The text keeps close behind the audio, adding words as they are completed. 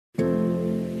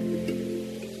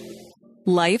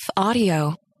Life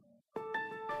Audio.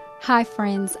 Hi,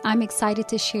 friends. I'm excited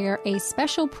to share a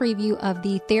special preview of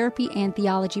the Therapy and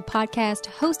Theology podcast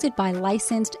hosted by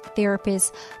licensed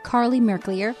therapist Carly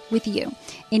Merklier with you.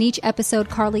 In each episode,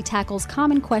 Carly tackles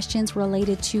common questions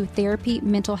related to therapy,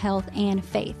 mental health, and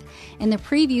faith. In the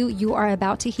preview you are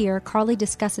about to hear, Carly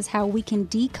discusses how we can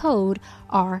decode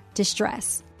our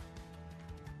distress.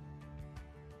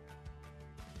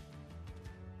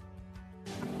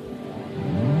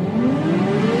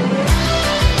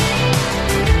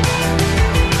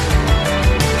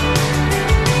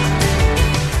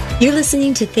 You're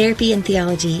listening to Therapy and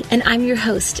Theology, and I'm your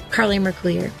host, Carly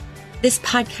Merklier. This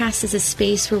podcast is a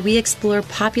space where we explore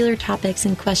popular topics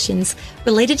and questions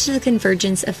related to the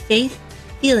convergence of faith,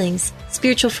 feelings,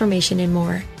 spiritual formation, and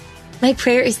more. My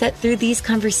prayer is that through these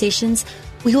conversations,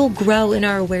 we will grow in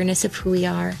our awareness of who we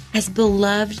are as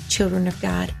beloved children of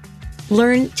God,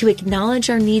 learn to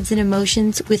acknowledge our needs and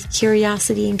emotions with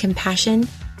curiosity and compassion,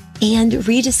 and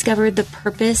rediscover the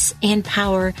purpose and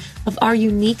power of our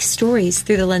unique stories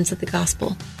through the lens of the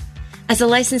gospel. As a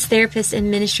licensed therapist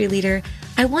and ministry leader,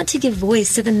 I want to give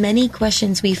voice to the many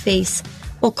questions we face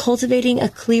while cultivating a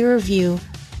clearer view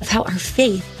of how our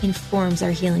faith informs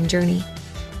our healing journey.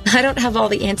 I don't have all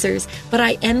the answers, but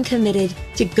I am committed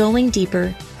to going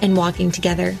deeper and walking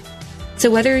together. So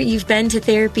whether you've been to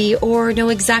therapy or know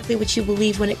exactly what you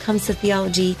believe when it comes to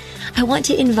theology, I want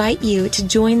to invite you to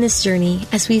join this journey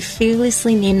as we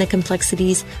fearlessly name the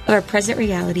complexities of our present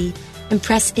reality and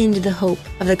press into the hope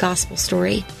of the gospel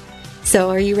story. So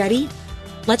are you ready?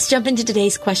 Let's jump into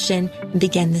today's question and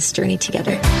begin this journey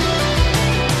together.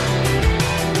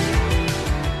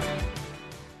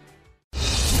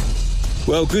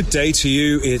 Well, good day to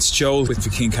you. It's Joel with The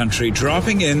King Country,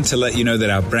 dropping in to let you know that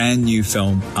our brand new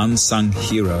film, Unsung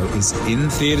Hero, is in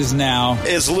theaters now.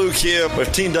 It's Luke here. We've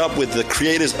teamed up with the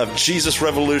creators of Jesus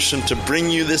Revolution to bring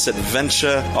you this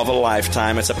adventure of a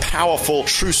lifetime. It's a powerful,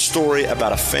 true story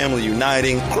about a family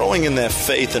uniting, growing in their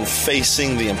faith, and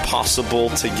facing the impossible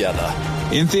together.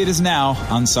 In theaters now,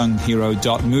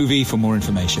 unsunghero.movie for more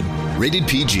information. Rated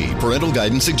PG. Parental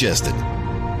guidance suggested.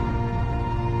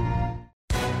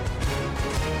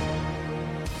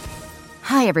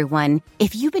 Hi, everyone.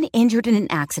 If you've been injured in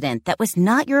an accident that was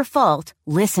not your fault,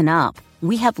 listen up.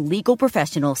 We have legal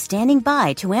professionals standing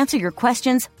by to answer your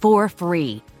questions for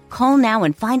free. Call now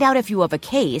and find out if you have a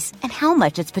case and how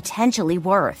much it's potentially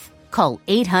worth. Call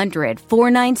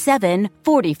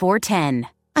 800-497-4410.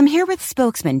 I'm here with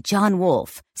spokesman John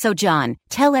Wolf. So, John,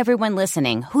 tell everyone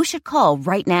listening who should call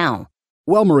right now.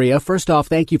 Well, Maria, first off,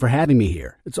 thank you for having me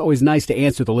here. It's always nice to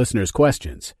answer the listeners'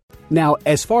 questions. Now,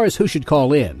 as far as who should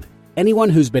call in, anyone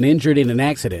who's been injured in an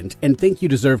accident and think you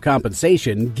deserve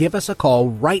compensation, give us a call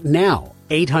right now.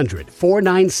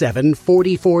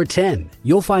 800-497-4410.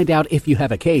 You'll find out if you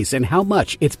have a case and how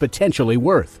much it's potentially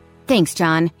worth. Thanks,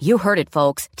 John. You heard it,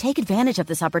 folks. Take advantage of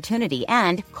this opportunity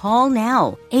and call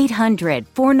now.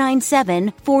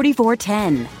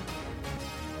 800-497-4410.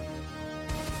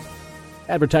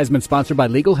 Advertisement sponsored by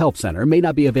Legal Help Center. May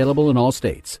not be available in all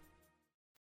states.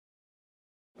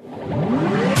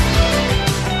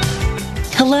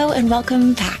 Hello and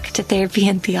welcome back to Therapy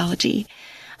and Theology.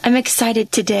 I'm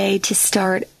excited today to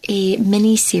start a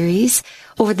mini-series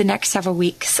over the next several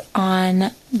weeks on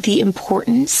the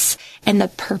importance and the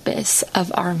purpose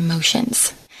of our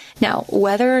emotions. Now,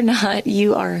 whether or not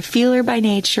you are a feeler by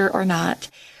nature or not,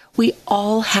 we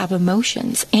all have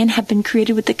emotions and have been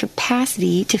created with the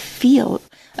capacity to feel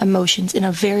emotions in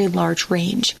a very large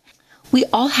range. We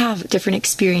all have different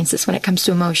experiences when it comes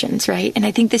to emotions, right? And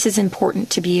I think this is important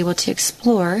to be able to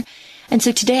explore. And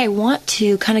so today I want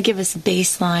to kind of give us a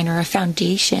baseline or a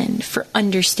foundation for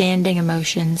understanding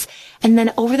emotions. And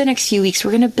then over the next few weeks,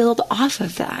 we're going to build off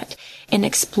of that and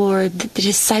explore the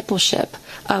discipleship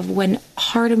of when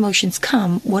hard emotions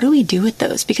come, what do we do with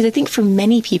those? Because I think for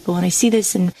many people, and I see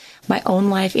this in my own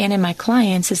life and in my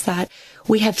clients, is that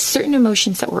we have certain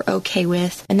emotions that we're okay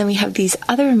with, and then we have these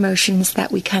other emotions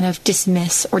that we kind of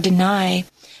dismiss or deny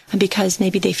because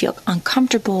maybe they feel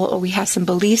uncomfortable or we have some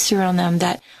beliefs around them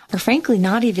that are frankly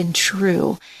not even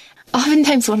true.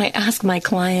 Oftentimes when I ask my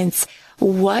clients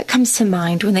what comes to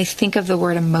mind when they think of the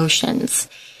word emotions,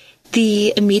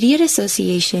 the immediate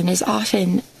association is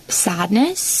often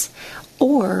sadness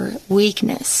or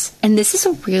weakness. And this is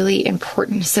a really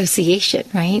important association,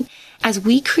 right? As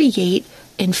we create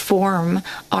and form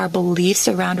our beliefs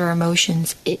around our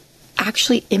emotions, it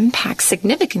actually impacts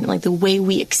significantly the way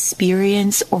we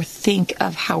experience or think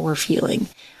of how we're feeling.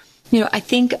 You know, I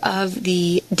think of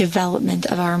the development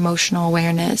of our emotional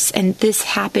awareness, and this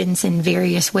happens in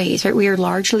various ways, right? We are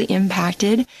largely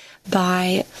impacted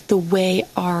by the way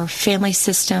our family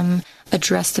system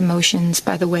addressed emotions,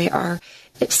 by the way our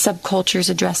subcultures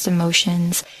addressed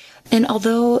emotions. And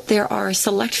although there are a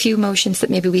select few emotions that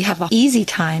maybe we have an easy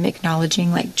time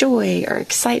acknowledging, like joy or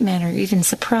excitement or even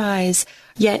surprise,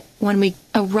 yet when we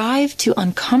arrive to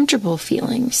uncomfortable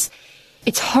feelings,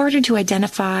 it's harder to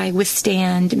identify,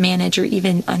 withstand, manage, or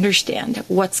even understand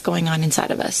what's going on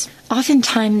inside of us.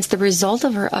 Oftentimes, the result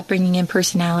of our upbringing and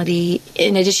personality,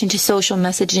 in addition to social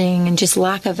messaging and just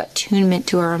lack of attunement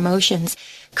to our emotions,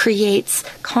 creates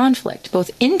conflict,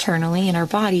 both internally in our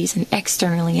bodies and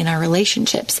externally in our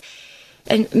relationships.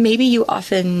 And maybe you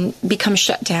often become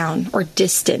shut down or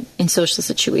distant in social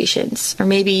situations, or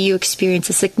maybe you experience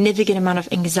a significant amount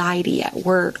of anxiety at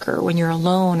work or when you're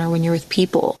alone or when you're with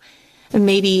people. And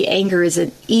maybe anger is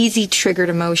an easy triggered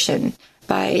emotion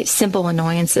by simple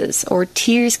annoyances, or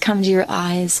tears come to your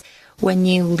eyes when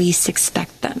you least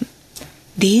expect them.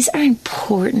 These are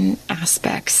important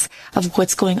aspects of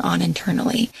what's going on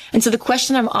internally. And so the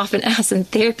question I'm often asked in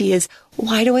therapy is,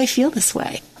 why do I feel this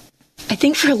way? I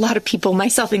think for a lot of people,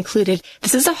 myself included,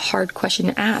 this is a hard question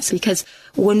to ask, because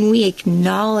when we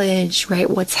acknowledge, right,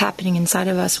 what's happening inside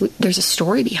of us, there's a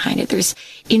story behind it. There's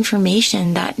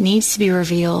information that needs to be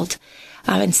revealed.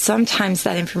 And sometimes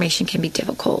that information can be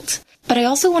difficult. But I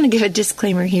also want to give a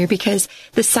disclaimer here, because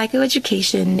the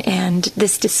psychoeducation and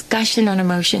this discussion on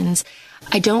emotions,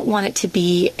 I don't want it to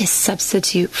be a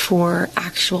substitute for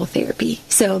actual therapy.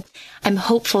 So I'm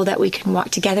hopeful that we can walk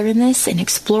together in this and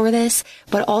explore this,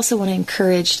 but also want to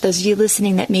encourage those of you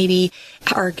listening that maybe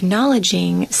are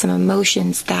acknowledging some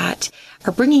emotions that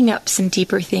are bringing up some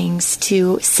deeper things,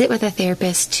 to sit with a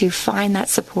therapist to find that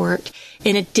support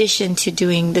in addition to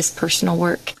doing this personal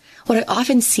work. What I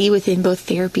often see within both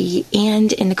therapy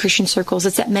and in the Christian circles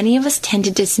is that many of us tend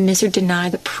to dismiss or deny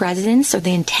the presence or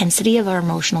the intensity of our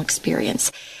emotional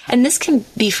experience. And this can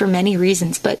be for many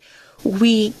reasons, but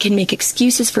we can make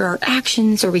excuses for our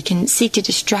actions, or we can seek to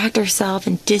distract ourselves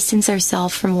and distance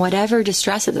ourselves from whatever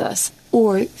distresses us,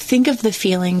 or think of the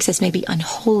feelings as maybe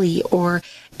unholy or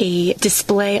a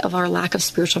display of our lack of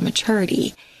spiritual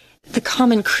maturity. The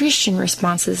common Christian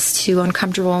responses to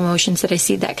uncomfortable emotions that I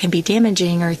see that can be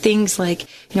damaging are things like,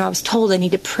 I was told I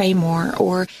need to pray more,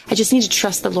 or I just need to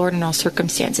trust the Lord in all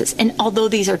circumstances. And although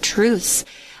these are truths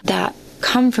that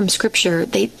come from Scripture,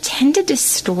 they tend to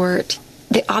distort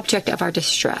the object of our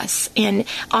distress, and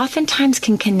oftentimes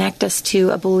can connect us to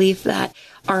a belief that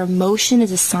our emotion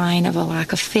is a sign of a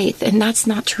lack of faith. And that's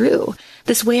not true.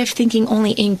 This way of thinking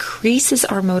only increases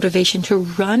our motivation to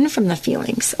run from the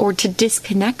feelings or to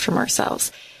disconnect from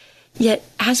ourselves. Yet,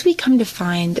 as we come to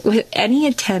find, with any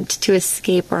attempt to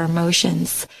escape our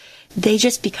emotions, they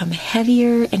just become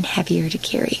heavier and heavier to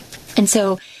carry. And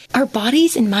so our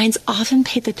bodies and minds often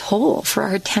pay the toll for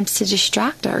our attempts to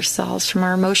distract ourselves from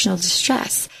our emotional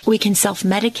distress. We can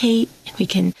self-medicate, we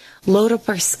can load up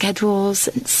our schedules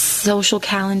and social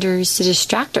calendars to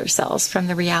distract ourselves from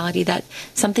the reality that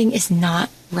something is not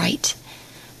right.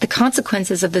 The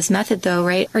consequences of this method, though,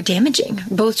 right, are damaging,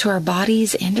 both to our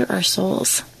bodies and to our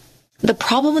souls. The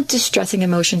problem with distressing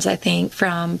emotions, I think,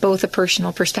 from both a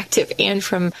personal perspective and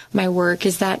from my work,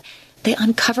 is that they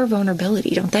uncover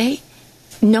vulnerability, don't they?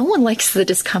 No one likes the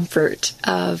discomfort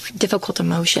of difficult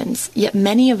emotions, yet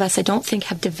many of us, I don't think,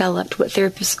 have developed what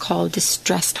therapists call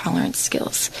distress tolerance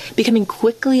skills. Becoming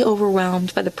quickly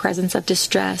overwhelmed by the presence of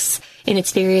distress in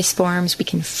its various forms, we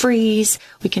can freeze,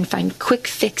 we can find quick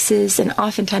fixes, and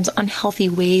oftentimes unhealthy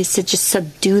ways to just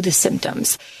subdue the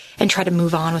symptoms and try to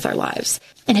move on with our lives.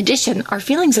 In addition, our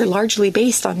feelings are largely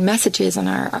based on messages on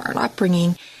our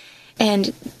upbringing,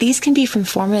 and these can be from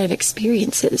formative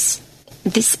experiences.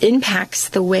 This impacts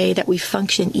the way that we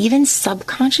function, even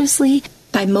subconsciously,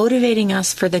 by motivating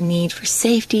us for the need for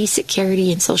safety,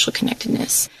 security, and social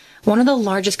connectedness. One of the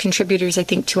largest contributors, I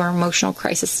think, to our emotional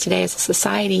crisis today as a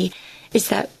society is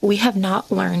that we have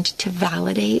not learned to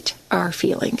validate our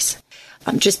feelings.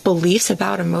 Just beliefs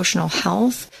about emotional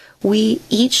health. We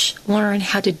each learn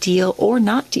how to deal or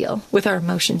not deal with our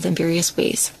emotions in various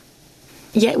ways.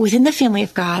 Yet within the family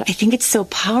of God, I think it's so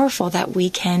powerful that we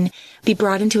can be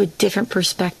brought into a different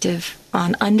perspective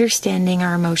on understanding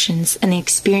our emotions and the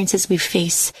experiences we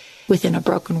face within a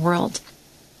broken world.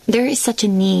 There is such a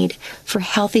need for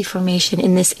healthy formation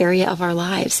in this area of our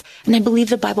lives, and I believe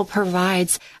the Bible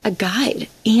provides a guide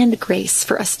and grace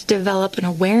for us to develop an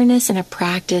awareness and a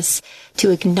practice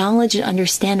to acknowledge and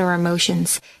understand our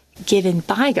emotions given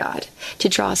by God to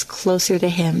draw us closer to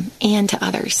Him and to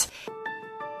others.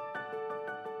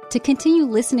 To continue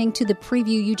listening to the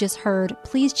preview you just heard,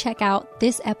 please check out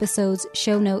this episode's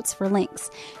show notes for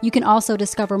links. You can also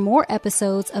discover more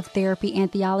episodes of Therapy and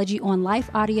Theology on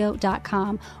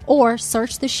lifeaudio.com or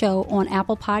search the show on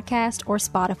Apple Podcast or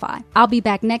Spotify. I'll be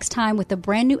back next time with a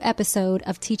brand new episode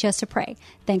of Teach Us to Pray.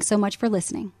 Thanks so much for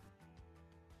listening.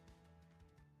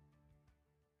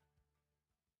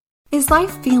 Is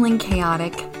life feeling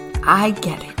chaotic? I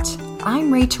get it.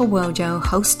 I'm Rachel Wojo,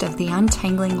 host of the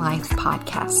Untangling Life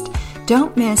podcast.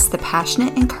 Don't miss the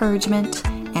passionate encouragement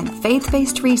and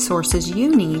faith-based resources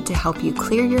you need to help you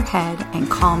clear your head and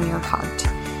calm your heart.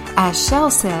 As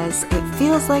Shell says, it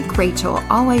feels like Rachel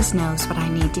always knows what I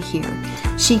need to hear.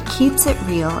 She keeps it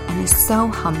real and is so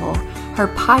humble. Her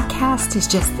podcast is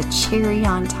just the cherry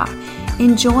on top.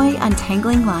 Enjoy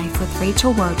Untangling Life with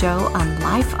Rachel Wojo on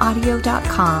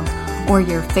lifeaudio.com or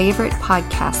your favorite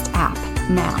podcast app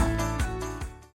now.